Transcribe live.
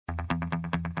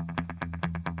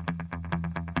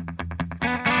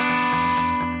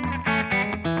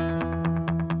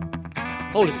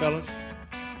Hold it, fellas.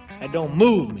 That don't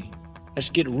move me. Let's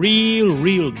get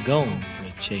real going for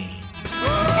a change.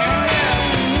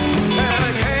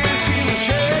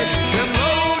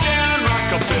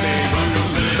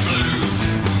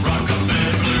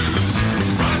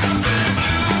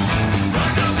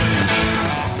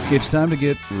 It's time to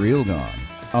get real gone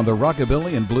on the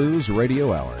Rockabilly and Blues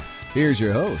Radio Hour. Here's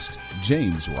your host,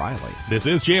 James Riley. This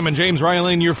is Jam and James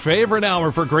Riley, and your favorite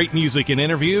hour for great music and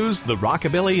interviews, the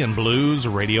Rockabilly and Blues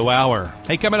Radio Hour.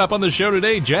 Hey, coming up on the show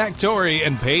today, Jack Torrey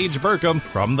and Paige Burkum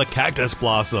from the Cactus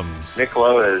Blossoms. Nick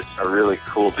Lowe is a really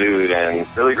cool dude and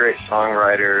really great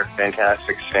songwriter,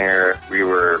 fantastic singer. We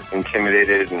were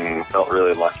intimidated and felt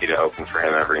really lucky to open for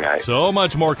him every night. So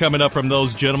much more coming up from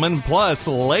those gentlemen. Plus,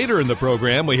 later in the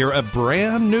program, we hear a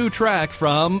brand new track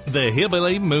from the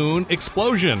Hillbilly Moon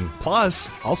Explosion. Plus,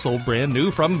 also brand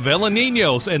new from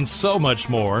Veloninos and so much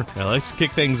more. Now let's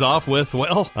kick things off with,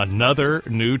 well, another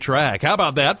new track. How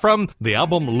about that? From the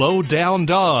album Low Down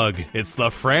Dog. It's the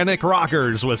Frantic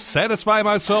Rockers with Satisfy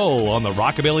My Soul on the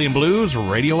Rockabilly and Blues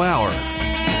Radio Hour.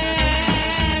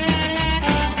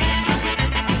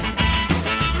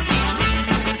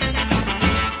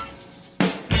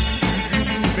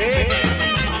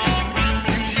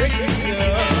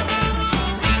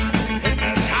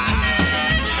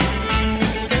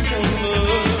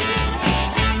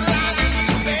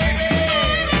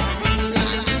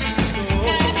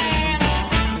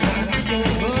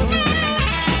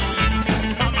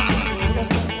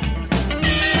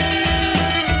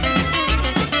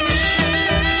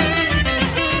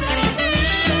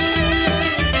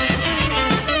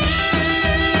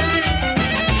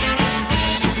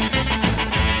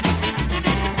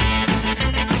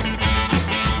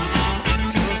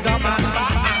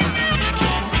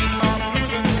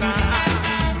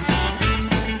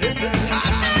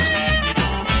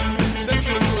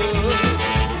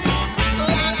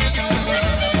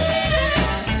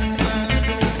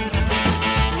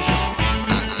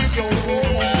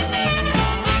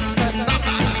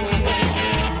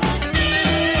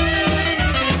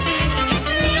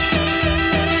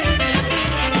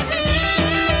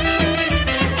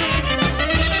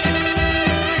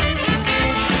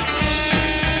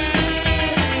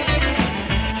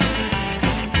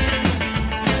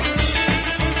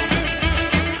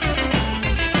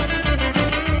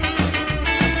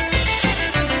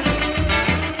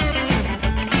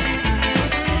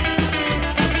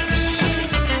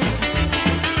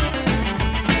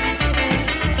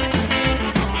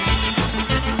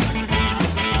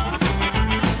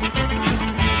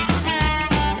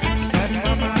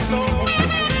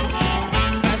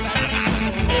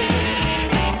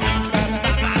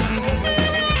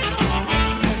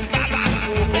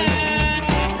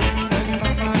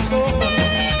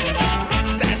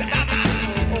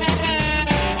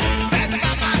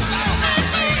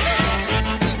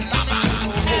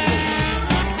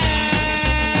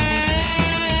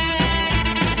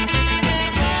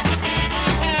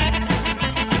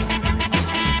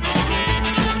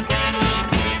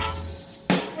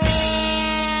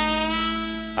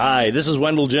 Hi, this is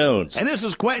Wendell Jones. And this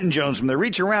is Quentin Jones from the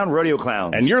Reach Around Rodeo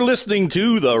Clowns. And you're listening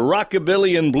to the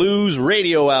Rockabilly and Blues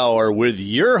Radio Hour with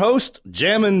your host,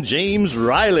 Jammin' James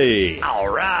Riley. All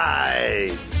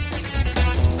right.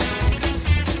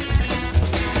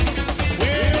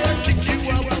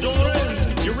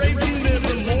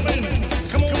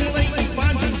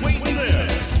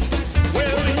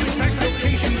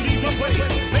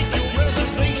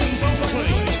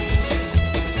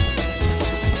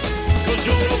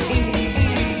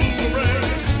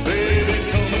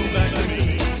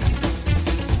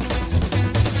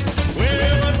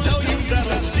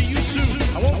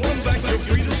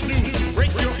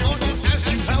 Break your heart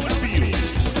as you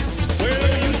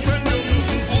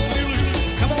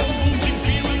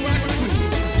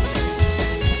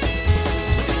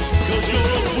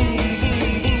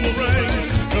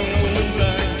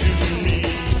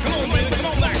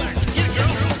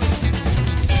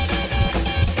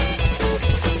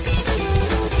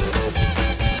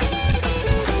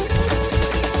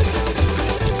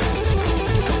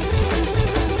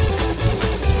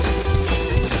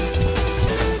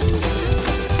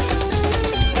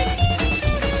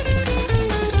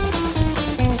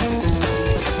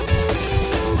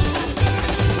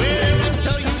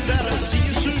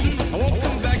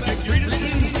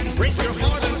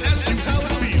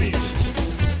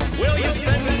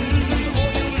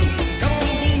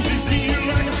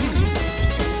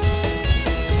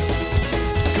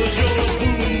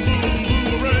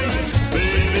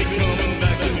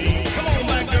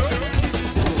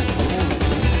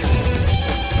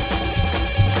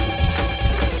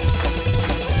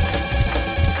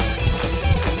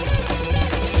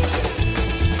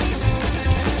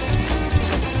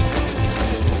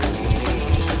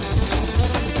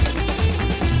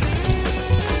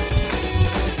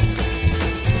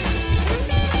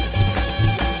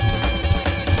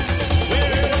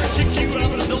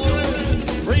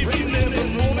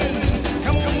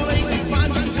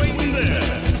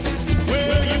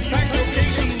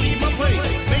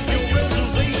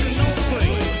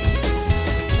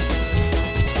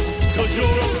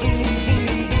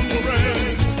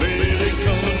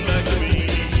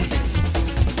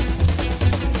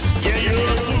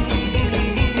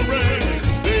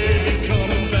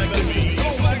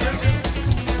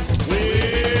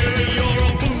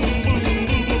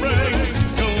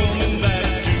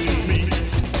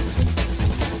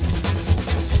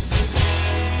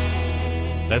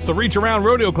It's the Reach Around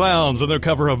Rodeo Clowns and their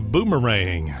cover of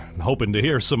Boomerang. I'm hoping to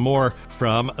hear some more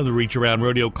from the Reach Around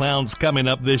Rodeo Clowns coming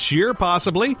up this year,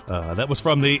 possibly. That was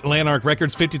from the Lanark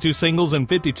Records 52 Singles and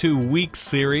 52 Weeks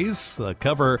series, a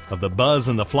cover of the Buzz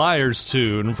and the Flyers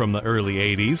tune from the early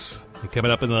 80s.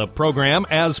 Coming up in the program,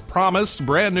 as promised,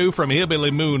 brand new from Hillbilly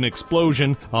Moon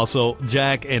Explosion. Also,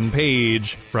 Jack and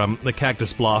Paige from the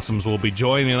Cactus Blossoms will be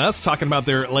joining us, talking about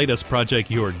their latest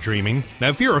project, You're Dreaming. Now,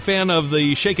 if you're a fan of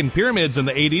the Shakin' Pyramids in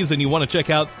the 80s, then you want to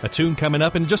check out a tune coming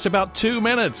up in just about 2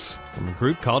 minutes from a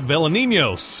group called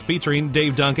Veloninos, featuring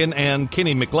Dave Duncan and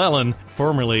Kenny McClellan,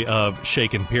 formerly of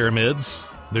Shakin' Pyramids.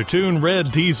 Their tune,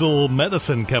 Red Diesel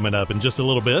Medicine, coming up in just a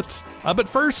little bit. But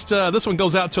first, this one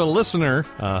goes out to a listener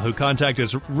who contacted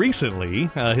us recently.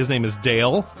 His name is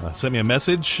Dale. Sent me a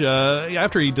message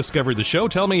after he discovered the show,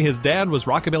 telling me his dad was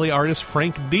rockabilly artist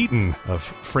Frank Deaton of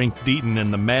Frank Deaton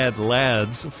and the Mad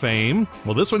Lads fame.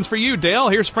 Well, this one's for you, Dale.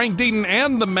 Here's Frank Deaton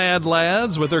and the Mad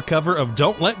Lads with their cover of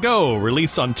Don't Let Go,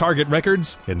 released on Target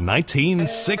Records in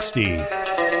 1960.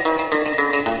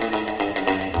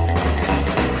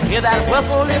 Hear that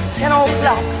whistle, it's 10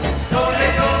 o'clock. Don't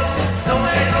let go, don't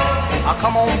let go. Oh,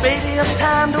 come on, baby, it's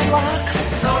time to rock.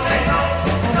 Don't let go,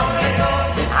 don't let go.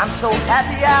 I'm so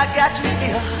happy I got you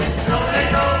here. Don't let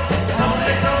go, don't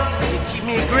let go. You keep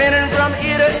me grinning from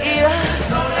ear to ear.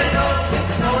 Don't let go,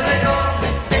 don't let go.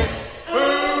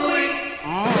 Ooh-wee.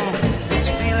 This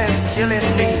feeling's killing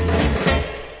me.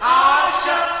 Ah,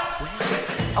 shucks.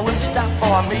 I wouldn't stop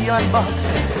for $1,000,000.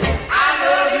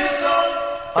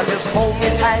 Or just hold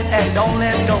me tight and don't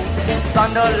let go.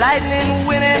 Thunder, lightning,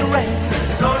 wind and rain.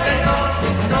 Don't let go,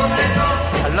 don't let go.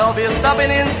 Love is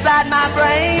thumping inside my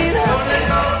brain. Don't let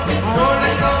go, don't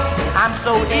let go. I'm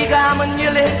so eager, I'm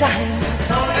nearly dying.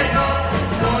 Don't let go,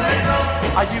 don't let go.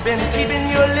 Are you been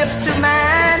keeping your lips to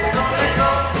mine? Don't let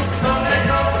go, don't let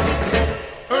go.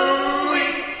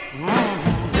 Ooh-wee.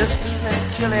 This feeling's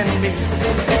killing me.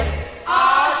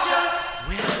 Ah, shucks.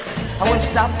 Well, I wouldn't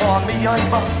stop for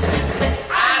 $1,000,000.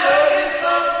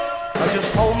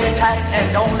 Just hold me tight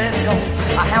and don't let go.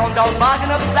 A hound dog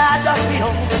barking upside the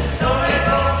hill. Don't let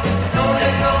go, don't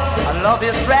let go. Our love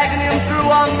is dragging him through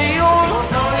a meal.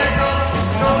 Don't let go,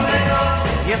 don't let go.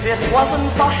 If it wasn't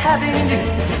for having you,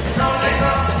 don't let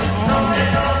go, don't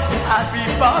let go. I'd be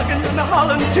barking and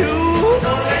hollering too.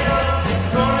 Don't let go,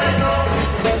 don't let go.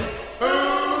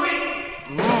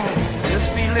 Ooh-wee. This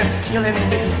feeling's killing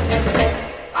me.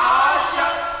 Ah,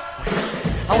 shucks.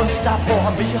 I wouldn't stop for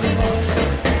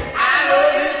 $1,000,000.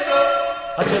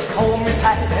 Just hold me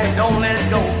tight and don't let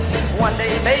go. One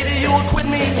day, baby, you'll quit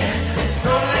me.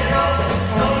 Don't let go,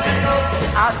 don't let go.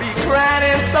 I'll be crying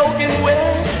and soaking wet.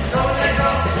 Don't let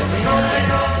go, don't let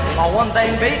go. For one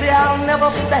thing, baby, I'll never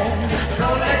stand.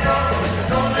 Don't let go,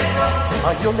 don't let go.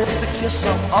 Your lips to kiss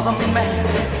some other man.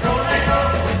 Don't let go,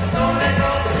 don't let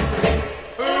go.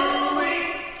 Ooh-wee.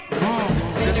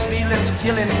 This feeling's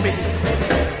killing me.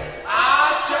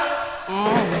 Ah,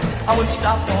 shucks. I wouldn't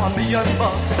stop for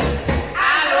 $1,000,000.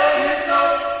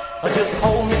 Just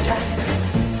hold me tight.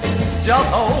 Just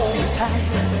hold me tight.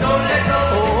 Don't let go.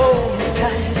 Hold me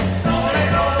tight. Don't let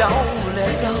go. Don't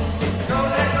let go. Don't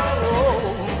let go.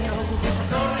 Oh no.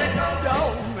 Don't let go.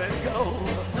 Don't let go.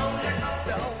 Don't let go.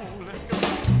 Don't let go.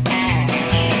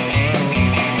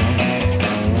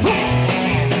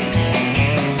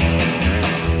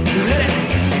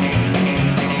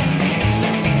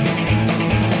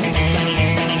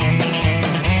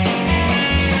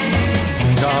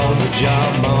 On the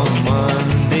job on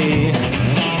Monday,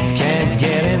 can't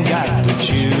get in, got the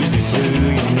Tuesday flu,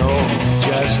 you know,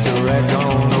 just a wreck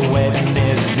on the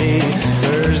Wednesday,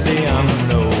 Thursday I'm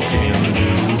no can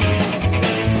do.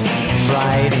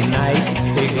 Friday night,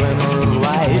 a glimmer of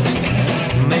light,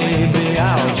 maybe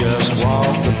I'll just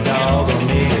walk the dog or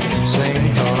maybe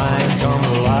sing a line, come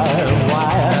alive.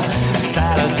 Why?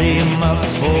 Saturday I'm up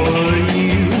for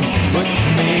you, but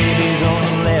maybe's on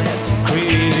the left,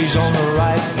 crazy's on the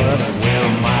right, but where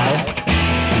am I?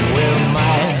 Where am I?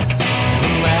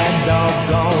 Mad dog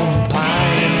gone,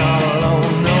 pining all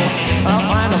alone. No, I'll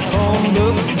find a phone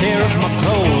book, tear up my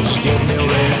clothes, give me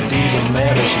red diesel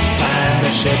medicine, time to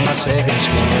shed my second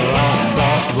skin.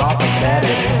 Lock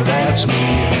daddy, that's me.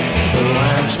 The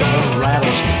limestone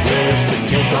rattles, there's the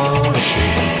kick on the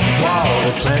shake. Wow,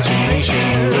 the transformation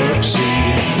look, see.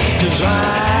 'Cause I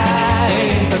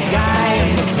ain't the guy in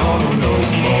the corner no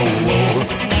more.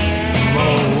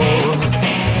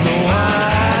 No, I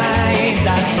ain't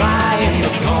that fly in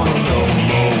the corner no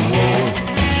more.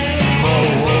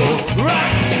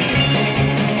 Right.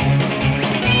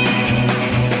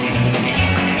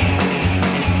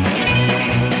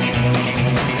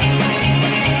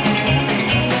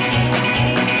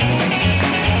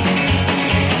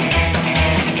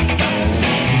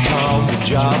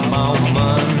 job on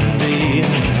Monday.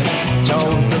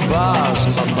 Told the boss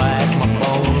my back, my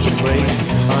bones are breaking.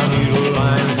 I need a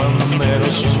line from the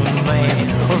medicine man,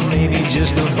 or maybe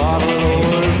just a bottle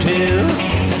or two.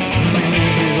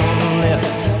 He's on the left,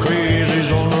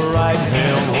 crazy's on the right.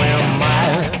 Hell, where am I?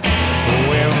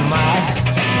 Where am I?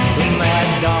 The mad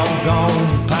dog gone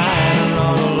pining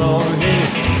on the Lord hill.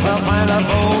 I'll find a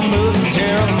full mood and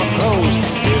tear up my clothes.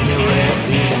 Give me red,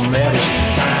 these are medals.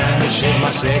 Time to shed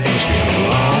my second skin.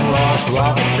 Long lost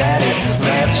rockin' daddy,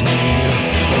 that's me.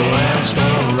 The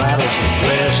limestone rattles, the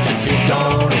dress to be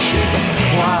gone to shit.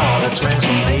 Wow, the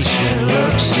transformation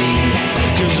looks see.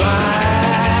 'Cause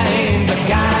I ain't the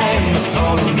guy in the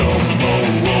corner no more.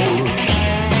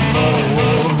 No,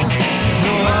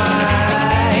 no, I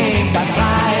ain't that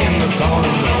guy in the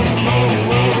corner no more.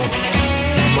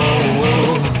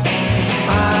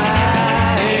 I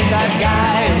ain't that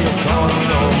guy in the corner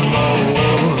no more.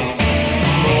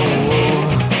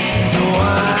 No, I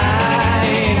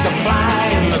ain't the fly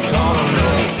in the corner no.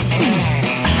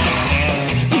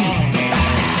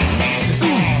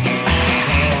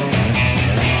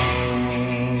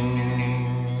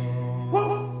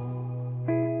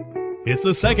 It's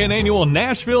the second annual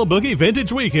Nashville Boogie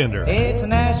Vintage Weekender. It's a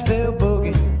Nashville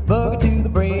boogie, boogie to the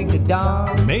break of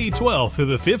dawn. May 12th through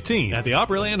the 15th at the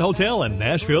Opryland Hotel and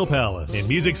Nashville Palace in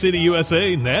Music City,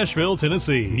 USA, Nashville,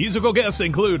 Tennessee. Musical guests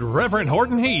include Reverend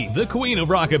Horton Heat, the Queen of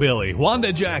Rockabilly,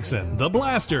 Wanda Jackson, The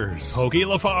Blasters, Pokey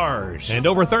Lafarge, and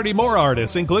over 30 more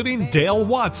artists including Dale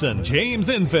Watson, James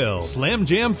Infill, Slim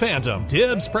Jim Phantom,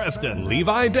 Tibbs Preston,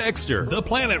 Levi Dexter, The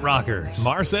Planet Rockers,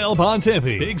 Marcel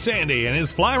Bontempi, Big Sandy and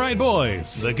his Fly Right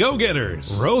Boys, The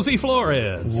Go-Getters, Rosie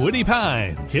Flores, Woody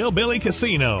Pines, Hillbilly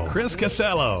Casino, Chris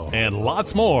Casello, and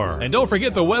lots more. And don't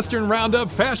forget the Western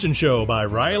Roundup Fashion Show by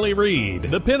Riley Reed,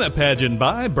 the Pinup Pageant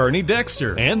by Bernie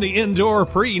Dexter, and the Indoor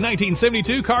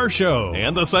Pre-1972 Car Show,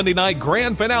 and the Sunday night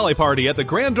grand finale party at the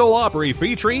Grand Ole Opry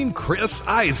featuring Chris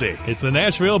Isaac. It's the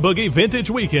Nashville Boogie Vintage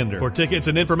Weekender. For tickets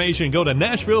and information, go to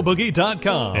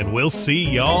NashvilleBoogie.com, and we'll see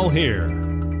y'all here.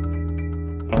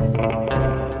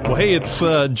 Well, hey, it's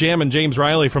Jam and James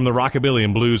Riley from the Rockabilly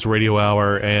and Blues Radio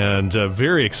Hour, and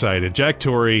very excited. Jack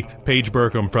Torrey, Paige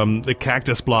Burkum from the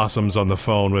Cactus Blossoms on the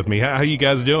phone with me. How you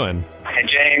guys doing? Hey,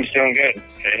 James, doing good.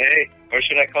 Hey, or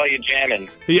should I call you Jammin'?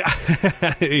 Yeah,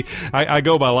 I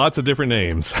go by lots of different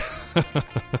names.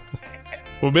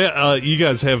 Well, man, you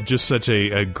guys have just such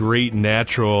a great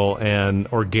natural and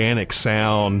organic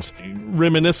sound,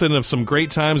 reminiscent of some great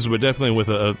times, but definitely with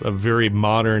a very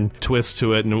modern twist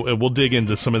to it. And we'll dig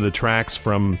into some of the tracks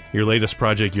from your latest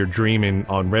project, You're Dreaming,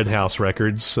 on Red House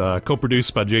Records,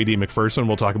 co-produced by JD McPherson.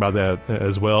 We'll talk about that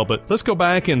as well. But let's go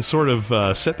back and sort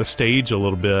of set the stage a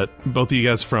little bit. Both of you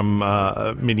guys from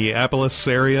Minneapolis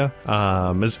area,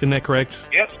 isn't that correct?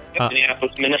 Yep,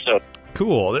 Minneapolis, Minnesota.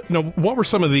 Cool. Now, what were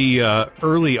some of the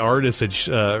early artists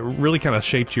that really kind of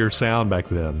shaped your sound back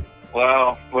then?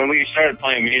 Well, when we started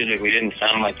playing music, we didn't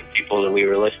sound like the people that we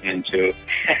were listening to.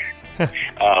 We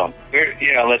were,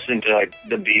 listening to like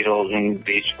the Beatles and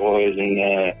Beach Boys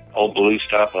and old blues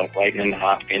stuff like Lightning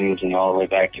Hopkins and all the way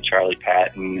back to Charlie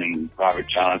Patton and Robert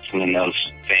Johnson and those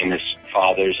famous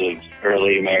fathers of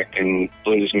early American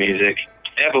blues music.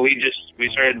 Yeah, but we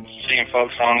started singing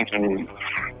folk songs and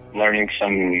learning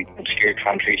some obscure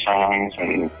country songs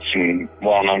and some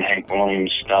well-known Hank Williams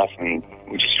stuff, and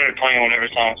we just started playing whatever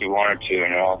songs we wanted to,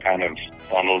 and it all kind of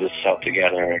bundled itself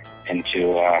together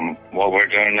into what we're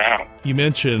doing now. You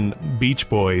mentioned Beach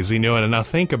Boys, and I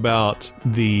think about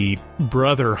the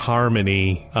brother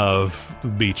harmony of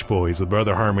Beach Boys, the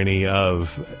brother harmony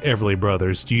of Everly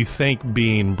Brothers. Do you think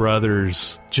being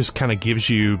brothers just kind of gives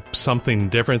you something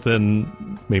different than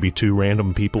maybe two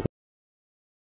random people